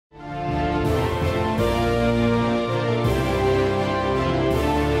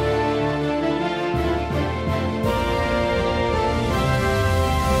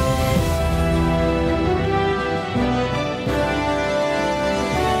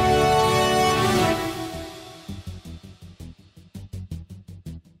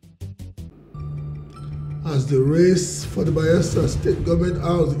the race for the Bayelsa State Government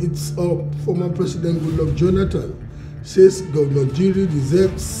House eats up, former President Goodluck Johnathan says Governor Diri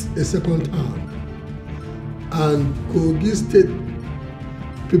deserves a second term, and Kogi State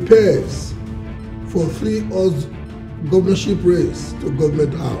prepares for 3 odds governorship race to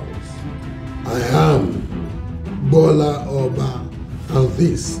Government House. I am Bola Oba, and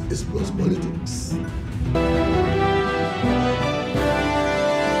this is Plus Politics.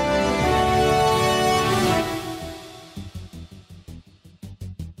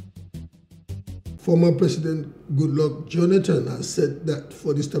 Former President Goodluck Johnathan has said that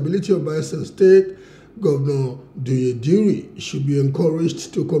for the stability of Bayelsa State, Governor Diri should be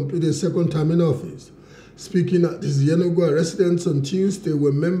encouraged to complete a second term in office. Speaking at his Yenagoa residence on Tuesday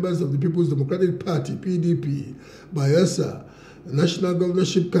were members of the People's Democratic Party, PDP, Bayelsa National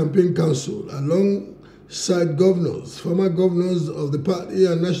Governorship Campaign Council, alongside governors, former governors of the party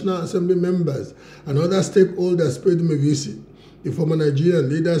and National Assembly members, and other stakeholders paid him a visit. The former Nigerian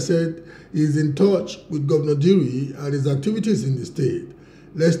leader said he is in touch with Governor Diri and his activities in the state.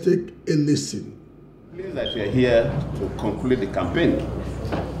 Let's take a listen. Pleased that we are here to conclude the campaign.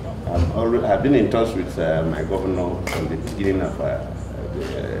 I've been in touch with my governor from the beginning of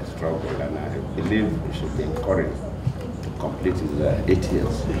the struggle, and I believe we should be encouraged to complete his 8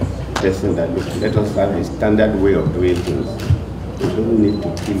 years. Testing that, look, let us have a standard way of doing things. We don't need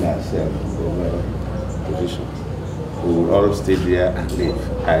to kill ourselves over positions. We will all stay there and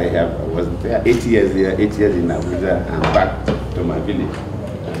live. I was there 8 years here, 8 years in Abuja, and back to my village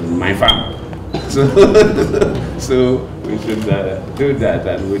and my farm. So we should do that,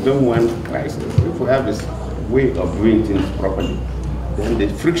 and we don't want crisis. If we have this way of doing things properly, then the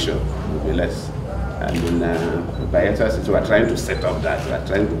friction will be less. And in Bayelsa State, we are trying to set up that, we are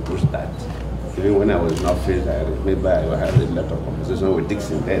trying to push that. Even when I was in office, I remember I had a lot of conversation with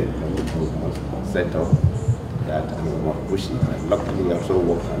Dixon then, and we must set up that and we must push it. And luckily, we also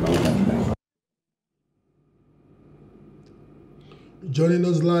work along that line. Joining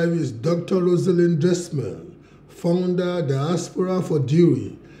us live is Dr. Rosalind Dressman, founder, Diaspora for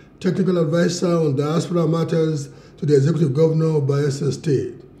Diri, technical advisor on diaspora matters to the Executive Governor of Bayelsa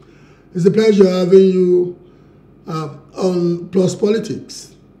State. It's a pleasure having you on Plus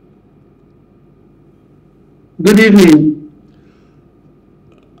Politics. Good evening.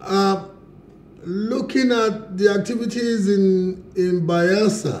 Looking at the activities in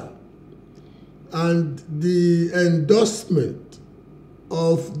Bayelsa and the endorsement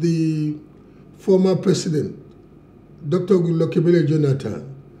of the former president, Dr. Goodluck Johnathan,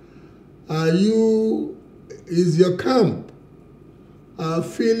 is your camp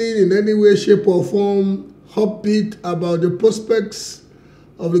feeling in any way, shape or form upbeat about the prospects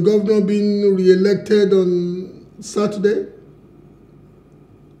of the governor being re-elected on Saturday?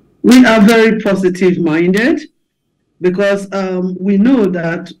 We are very positive-minded because we know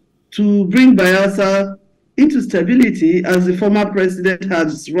that to bring Bayelsa into stability, as the former president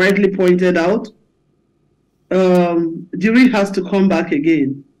has rightly pointed out, Diri has to come back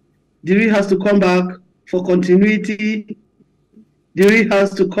again. Diri has to come back for continuity. Diri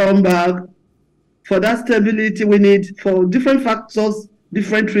has to come back for that stability we need for different factors,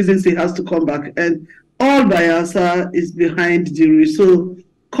 different reasons he has to come back. And all Bayelsa is behind Diri. So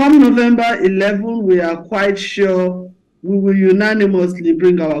come November 11, we are quite sure we will unanimously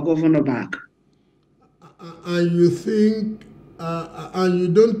bring our governor back. And you think, and you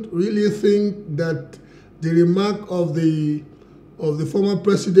don't really think that the remark of the former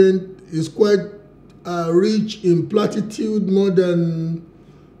president is quite rich in platitude more than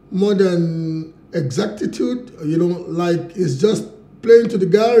exactitude? You know, like it's just playing to the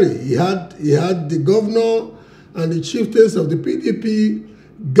gallery. He had the governor and the chieftains of the PDP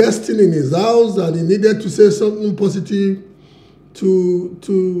guesting in his house, and he needed to say something positive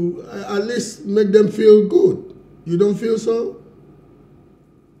to at least make them feel good. You don't feel so?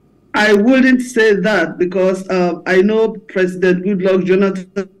 I wouldn't say that because I know President Goodluck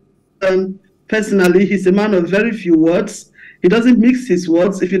Johnathan personally. He's a man of very few words. He doesn't mix his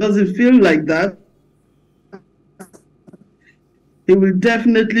words. If he doesn't feel like that, he will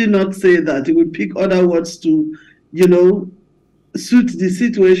definitely not say that. He will pick other words to, suit the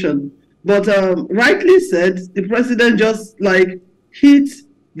situation. But rightly said, the president just hit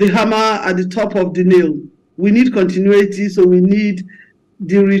the hammer at the top of the nail. We need continuity, so we need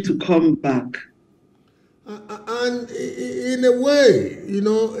Diri to come back. And in a way,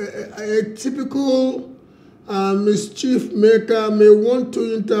 a typical mischief maker may want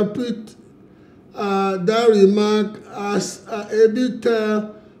to interpret that remark as a bit.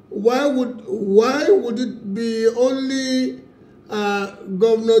 Why would it be only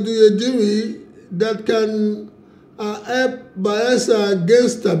Governor Diri that can help Bayelsa gain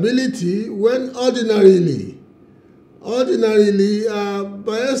stability when ordinarily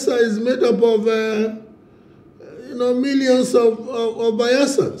Bayelsa is made up of millions of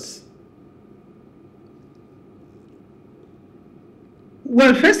Bayelsans?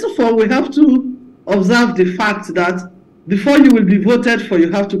 Well, first of all, we have to observe the fact that before you will be voted for,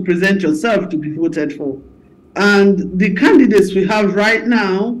 you have to present yourself to be voted for. And the candidates we have right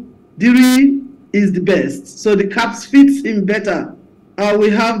now, Diri is the best. So the CAPS fits him better. We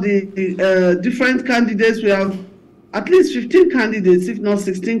have the different candidates. We have at least 15 candidates, if not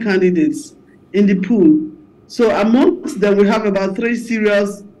 16 candidates in the pool. So amongst them, we have about 3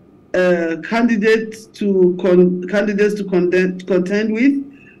 serious candidates to contend with.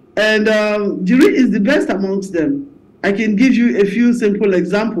 And Diri is the best amongst them. I can give you a few simple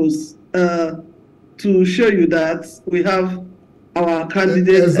examples to show you that we have our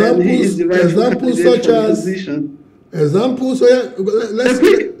candidate and he is the right candidate for the position. Examples, so yeah, let's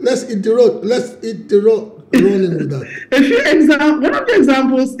hit the road running with that. One of the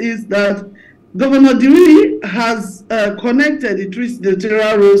examples is that Governor Diri has connected the 3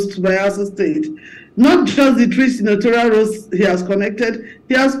 senatorial roads to Bayelsa State. Not just the 3 senatorial roads he has connected,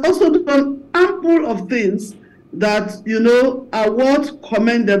 he has also done ample of things that, are worth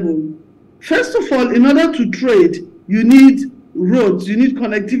commendable. First of all, in order to trade, you need roads, you need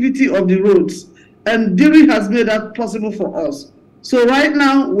connectivity of the roads. And Diri has made that possible for us. So right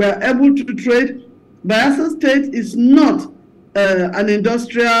now, we are able to trade. Bayelsa State is not an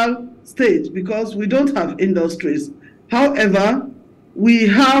industrial state because we don't have industries. However, we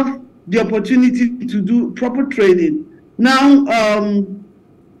have the opportunity to do proper trading. Now,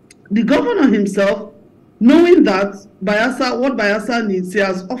 the governor himself, knowing that what Bayelsa needs, he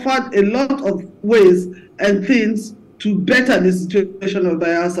has offered a lot of ways and things to better the situation of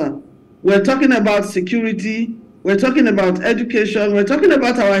Bayelsa. We're talking about security, we're talking about education, we're talking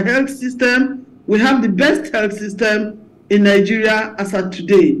about our health system. We have the best health system in Nigeria as of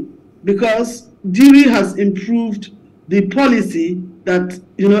today because Diri has improved the policy that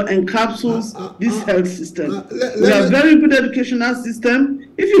encapsulates this health system. We have very good educational system.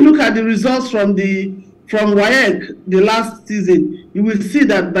 If you look at the results from WAEC the last season, you will see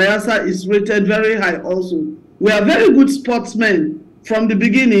that Bayelsa is rated very high also. We are very good sportsmen from the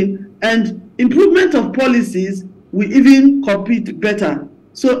beginning, and improvement of policies, we even compete better.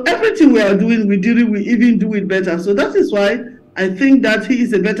 So everything we are doing with Diri, we even do it better. So that is why I think that he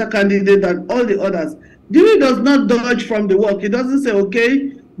is a better candidate than all the others. Diri does not dodge from the work. He doesn't say,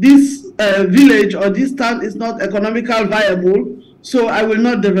 okay, this village or this town is not economically viable, so I will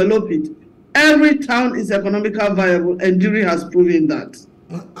not develop it. Every town is economically viable, and Diri has proven that.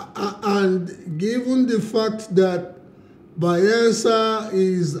 And given the fact that Bayelsa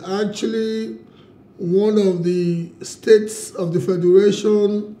is actually one of the states of the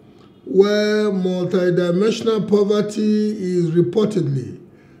Federation where multidimensional poverty is reportedly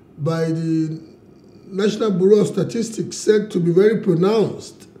by the National Bureau of Statistics said to be very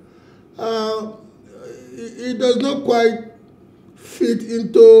pronounced, it does not quite fit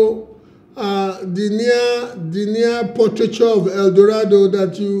into the near portraiture of El Dorado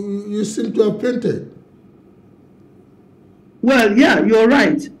that you seem to have painted. Well, yeah, you're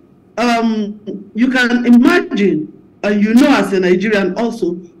right. You can imagine, and as a Nigerian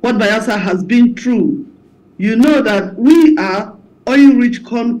also, what Bayelsa has been through. You know that we are oil-rich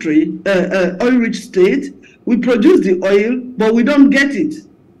country, oil-rich state. We produce the oil, but we don't get it.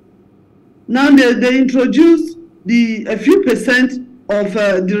 Now they introduced a few percent of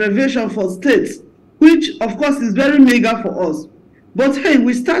derivation for states, which of course is very meager for us. But hey,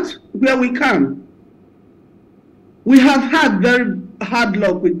 we start where we can. We have had very hard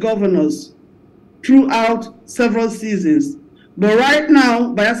luck with governors throughout several seasons. But right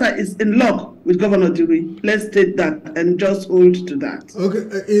now, Bayelsa is in luck with Governor Diri. Let's take that and just hold to that. Okay,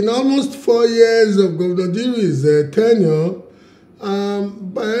 in almost 4 years of Governor Diri's tenure,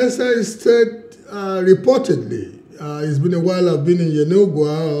 Bayelsa State reportedly, it's been a while I've been in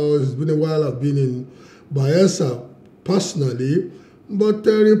Yenogwa, or it's been a while I've been in Bayelsa personally, but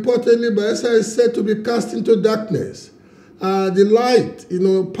reportedly Bayelsa is said to be cast into darkness. The light,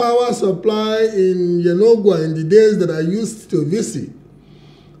 power supply in Yenogwa in the days that I used to visit,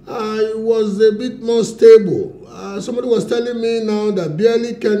 it was a bit more stable. Somebody was telling me now that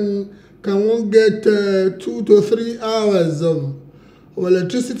barely can one get 2 to 3 hours of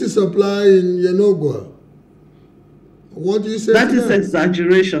electricity supply in Yenogwa. What do you say? That is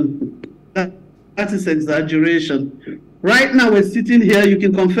exaggeration. That is exaggeration. Right now we're sitting here, you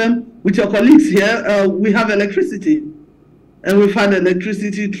can confirm with your colleagues here, we have electricity. And we've had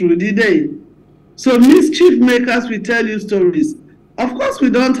electricity through the day. So mischief makers will tell you stories. Of course, we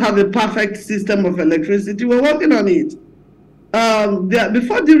don't have a perfect system of electricity. We're working on it.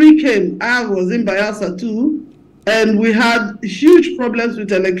 Before Diri came, I was in Bayelsa too, and we had huge problems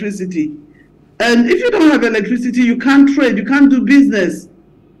with electricity. And if you don't have electricity, you can't trade, you can't do business.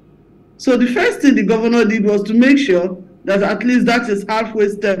 So the first thing the governor did was to make sure that at least that is halfway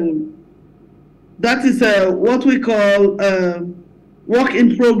stable. That is what we call work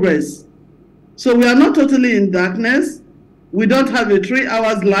in progress. So we are not totally in darkness. We don't have a 3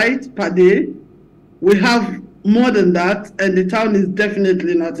 hours light per day. We have more than that, and the town is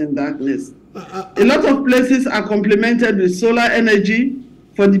definitely not in darkness. A lot of places are complemented with solar energy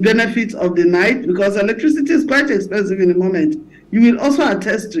for the benefit of the night, because electricity is quite expensive in the moment. You will also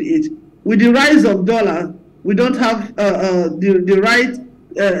attest to it. With the rise of dollar, we don't have the right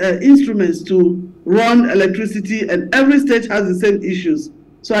instruments to run electricity, and every state has the same issues.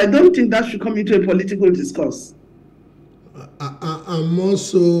 So I don't think that should come into a political discourse. I'm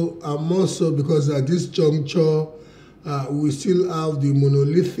also because at this juncture we still have the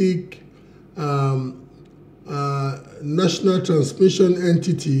monolithic national transmission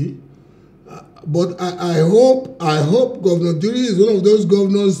entity. But I hope Governor Diri is one of those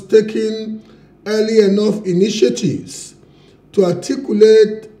governors taking early enough initiatives to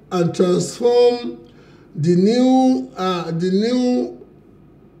articulate and transform the new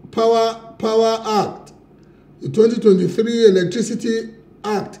Power Act, the 2023 Electricity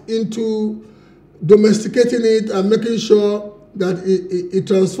Act, into domesticating it and making sure that it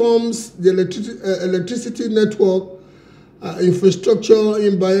transforms the electricity network infrastructure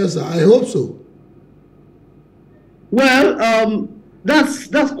in Bayelsa. I hope so. Well,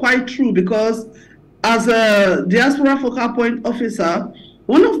 that's quite true, because as a diaspora focal point officer,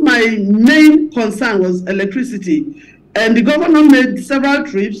 one of my main concerns was electricity. And the governor made several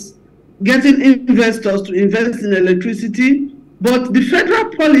trips getting investors to invest in electricity, but the federal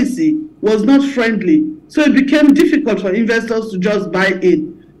policy was not friendly. So it became difficult for investors to just buy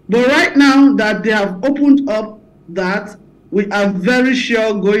in. But right now that they have opened up that, we are very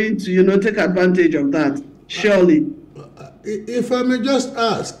sure going to, take advantage of that, surely. If I may just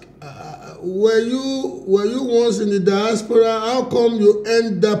ask, were you once in the diaspora? How come you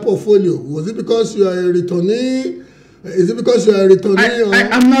end that portfolio? Was it because you are a returnee? Is it because you are a returnee?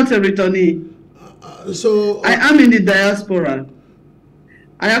 I am not a returnee. I am in the diaspora.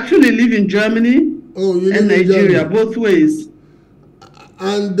 I actually live in Germany and Nigeria, both ways.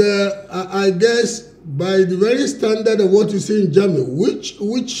 And I guess by the very standard of what you see in Germany, which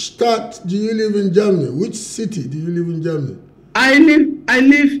state do you live in Germany? Which city do you live in Germany? I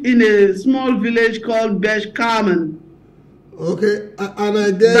live in a small village called Berchtesgaden. Okay, and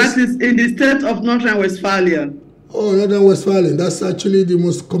I guess that is in the state of North Rhine-Westphalia. Oh, Northern Westphalia. That's actually the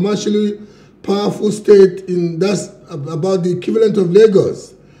most commercially powerful state that's about the equivalent of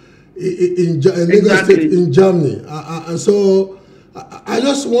Lagos in Lagos State in Germany. And so I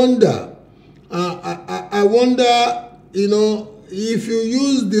just wonder. I wonder, if you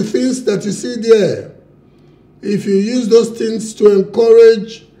use the things that you see there, if you use those things to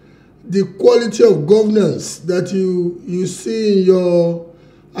encourage the quality of governance that you see in your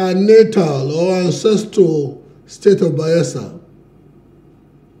natal or ancestral state of Bayelsa.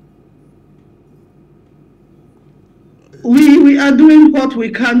 We are doing what we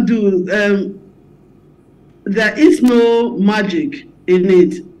can do. There is no magic in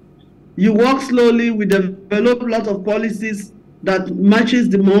it. You work slowly. We develop a lot of policies that matches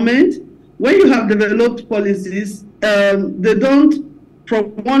the moment. When you have developed policies, they don't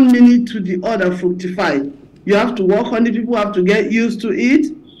from one minute to the other fructify. You have to work on it. People have to get used to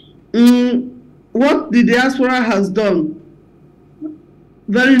it. What the diaspora has done,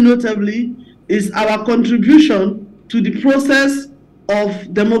 very notably, is our contribution to the process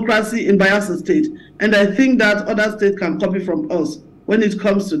of democracy in Bayelsa State. And I think that other states can copy from us when it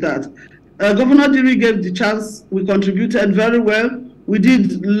comes to that. Governor Diri gave the chance. We contributed very well. We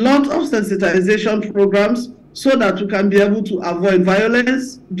did a lot of sensitization programs so that we can be able to avoid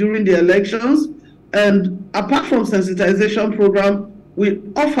violence during the elections. And apart from sensitization program, we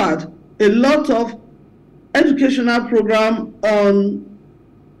offered a lot of educational program on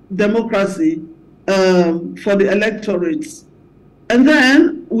democracy for the electorates. And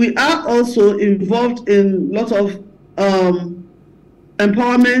then we are also involved in a lot of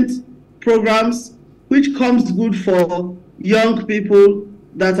empowerment programs, which comes good for young people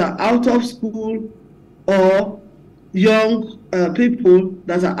that are out of school or young people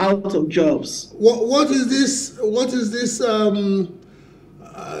that are out of jobs. What is this?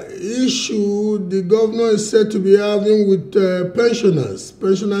 issue the governor is said to be having with pensioners.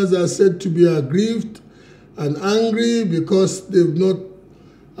 Pensioners are said to be aggrieved and angry because they've not,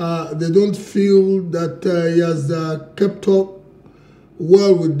 they don't feel that he has kept up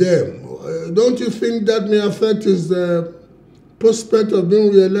well with them. Don't you think that may affect his prospect of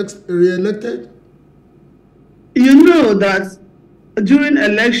being re-elected? You know that during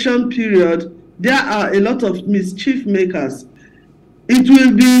election period, there are a lot of mischief makers. It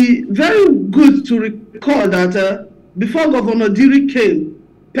will be very good to recall that before Governor Diri came,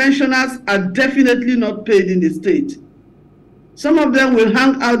 pensioners are definitely not paid in the state. Some of them will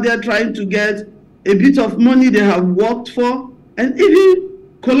hang out there trying to get a bit of money they have worked for and even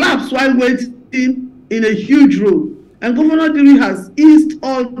collapse while waiting in a huge room. And Governor Diri has eased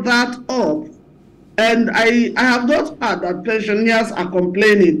all that up. And I have not heard that pensioners are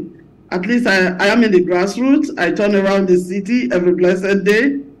complaining. At least I am in the grassroots. I turn around the city every blessed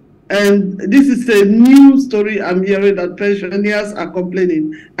day. And this is a new story I'm hearing that pensioners are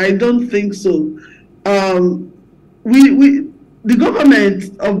complaining. I don't think so. The government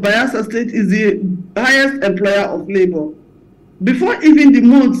of Bayelsa State is the highest employer of labor. Before even the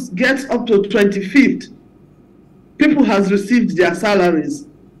month gets up to 25th, people has received their salaries.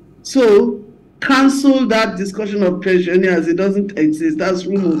 So cancel that discussion of pensioners. It doesn't exist. That's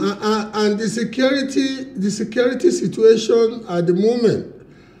rumor. And the security situation at the moment,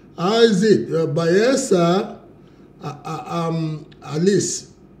 how is it? Bayelsa, at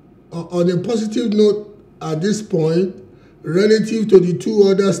least on a positive note at this point, relative to the two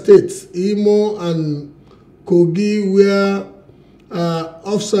other states, Imo and Kogi, where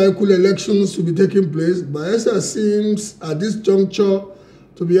off-cycle elections to be taking place, Bayelsa seems at this juncture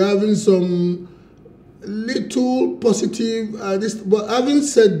to be having some little positive. But having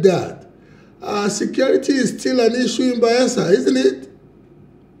said that, security is still an issue in Bayelsa, isn't it?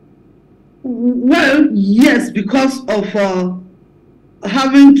 Well, yes, because of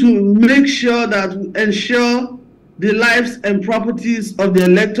having to make sure that we ensure the lives and properties of the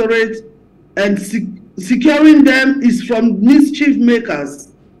electorate, and securing them is from mischief makers.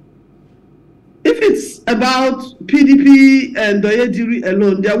 If it's about PDP and Diri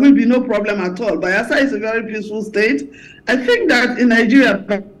alone, there will be no problem at all. Bayelsa is a very peaceful state. I think that in Nigeria,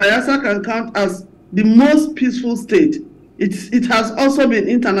 Bayelsa can count as the most peaceful state. It has also been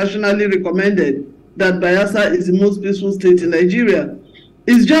internationally recommended that Bayelsa is the most peaceful state in Nigeria.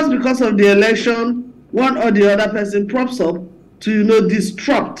 It's just because of the election, one or the other person props up to,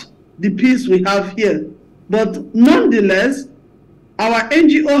 disrupt the peace we have here. But nonetheless, our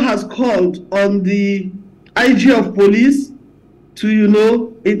NGO has called on the IG of police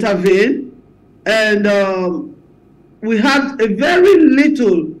to, intervene. And we had a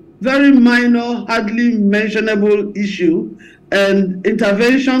very minor, hardly mentionable issue, and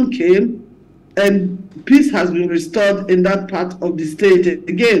intervention came, and peace has been restored in that part of the state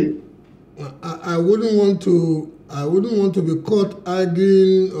again. I wouldn't want to be caught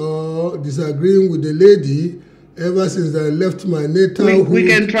arguing or disagreeing with the lady ever since I left my native. We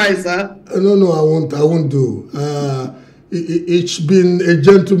can try, sir. No, I won't do. It's been a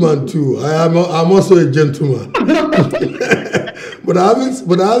gentleman too. I'm also a gentleman. But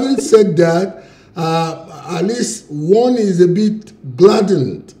having said that, at least one is a bit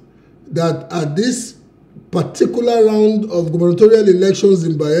gladdened that at this particular round of gubernatorial elections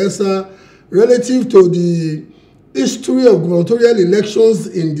in Bayelsa, relative to the history of gubernatorial elections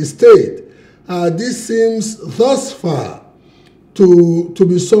in the state, this seems thus far to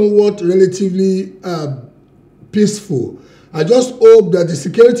be somewhat relatively peaceful. I just hope that the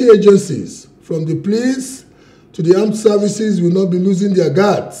security agencies, from the police to the armed services, will not be losing their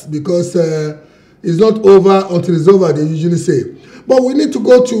guards, because it's not over until it's over, they usually say. But we need to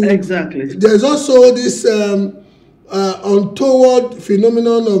go to... Exactly. There's also this untoward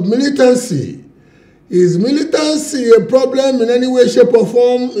phenomenon of militancy. Is militancy a problem in any way, shape, or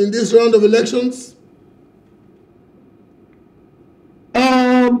form in this round of elections?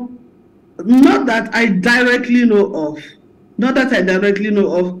 Not that I directly know of. Not that I directly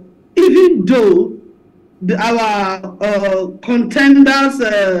know of. Even though our contenders,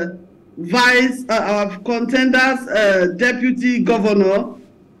 our contenders' deputy governor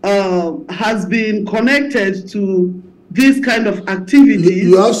has been connected to this kind of activities.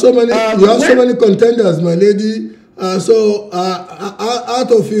 You have so many. So many contenders, my lady. So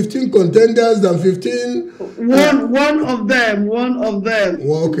out of 15 contenders, then 15. One of them. Well,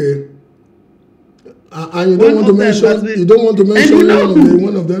 okay. And you don't want to mention. You don't want to mention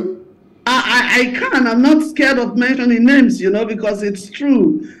one of them. I can. I'm not scared of mentioning names, because it's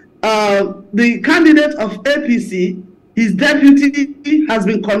true. The candidate of APC, His deputy has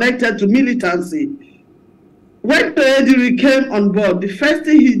been connected to militancy. When Diri came on board, the first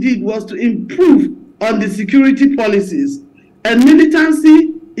thing he did was to improve on the security policies. And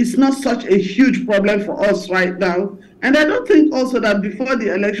militancy is not such a huge problem for us right now. And I don't think also that before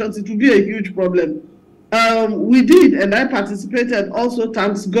the elections it will be a huge problem. We did, and I participated also,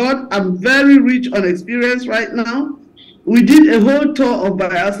 thanks God. I'm very rich on experience right now. We did a whole tour of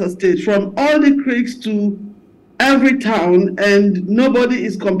Bayelsa State, from all the creeks to every town, and nobody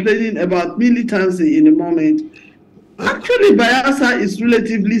is complaining about militancy in the moment. Actually, Bayelsa is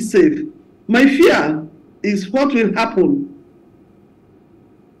relatively safe. My fear is what will happen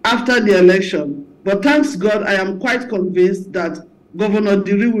after the election. But thanks God, I am quite convinced that Governor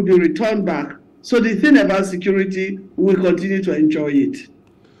Diri will be returned back. So the thing about security, we will continue to enjoy it.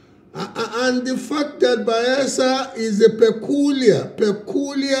 And the fact that Bayelsa is a peculiar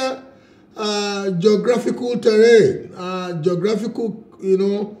geographical terrain,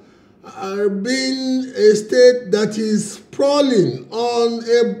 being a state that is sprawling on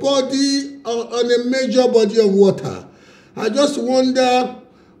a major body of water. I just wonder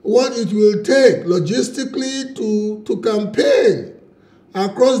what it will take logistically to campaign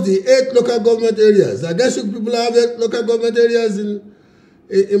across the 8 local government areas. I guess you people have 8 local government areas in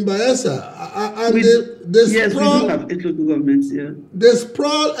Bayelsa. And yes, we do have 8 local governments, yeah. They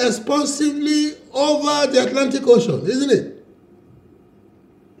sprawl expansively over the Atlantic Ocean, isn't it?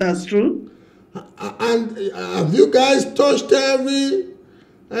 That's true. And have you guys touched every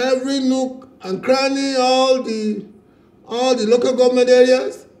nook and cranny, all the local government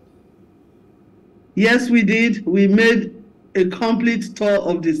areas? Yes, we did. We made a complete tour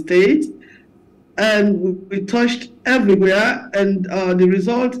of the state, and we touched everywhere. And the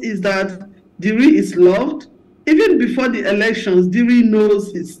result is that Diri is loved. Even before the elections, Diri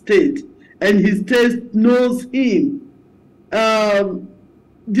knows his state, and his state knows him.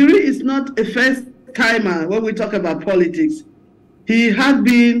 Diri is not a first-timer when we talk about politics. He had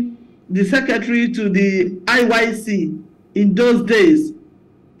been the secretary to the IYC in those days.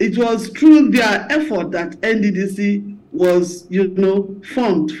 It was through their effort that NDDC was,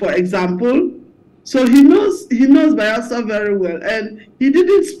 formed, for example. So he knows Bayelsa very well, and he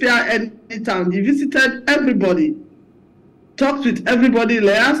didn't spare any town. He visited everybody, talked with everybody,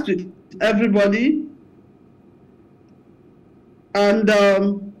 liaised with everybody, and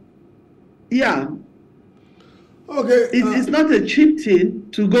yeah. Okay. It's not a cheap thing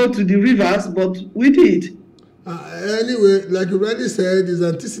to go to the rivers, but we did. Anyway, like you already said, his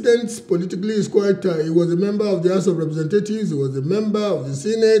antecedents politically is quite. He was a member of the House of Representatives. He was a member of the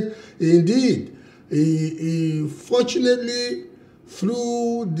Senate. Indeed, he fortunately,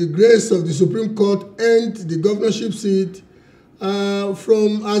 through the grace of the Supreme Court, earned the governorship seat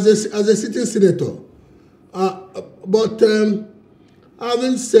as a sitting senator. But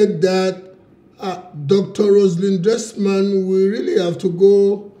having said that, Dr. Rosalind Dressman, we really have to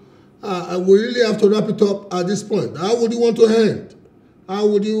go. We really have to wrap it up at this point. How would you want to end? How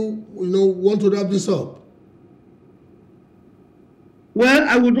would you, want to wrap this up? Well,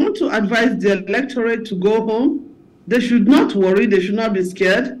 I would want to advise the electorate to go home. They should not worry. They should not be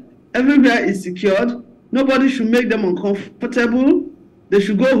scared. Everywhere is secured. Nobody should make them uncomfortable. They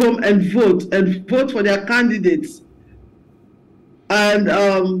should go home and vote for their candidates. And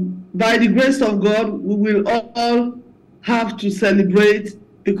by the grace of God, we will all have to celebrate,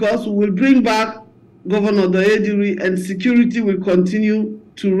 because we will bring back Governor Diri, and security will continue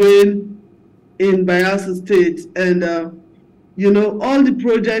to reign in Bayelsa State. And, all the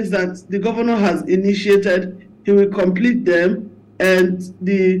projects that the governor has initiated, he will complete them, and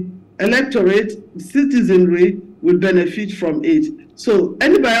the electorate, citizenry, will benefit from it. So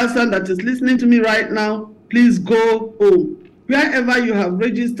any Bayelsan that is listening to me right now, please go home. Wherever you have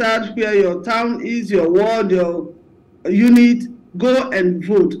registered, where your town is, your ward, your unit, go and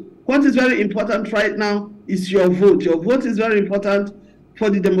vote. What is very important right now is your vote. Your vote is very important for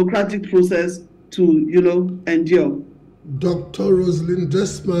the democratic process to, endure. Dr. Rosalind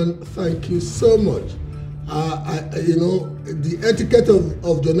Dressman, thank you so much. The etiquette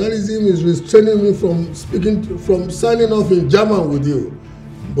of journalism is restraining me from signing off in German with you,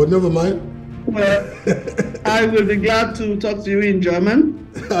 but never mind. Well, I will be glad to talk to you in German,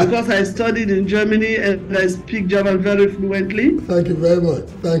 because I studied in Germany and I speak German very fluently. Thank you very much.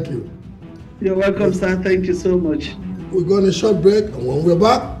 Thank you. You're welcome, sir. Thank you so much. We're going on a short break, and when we're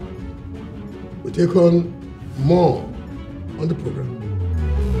back, we take on more on the program.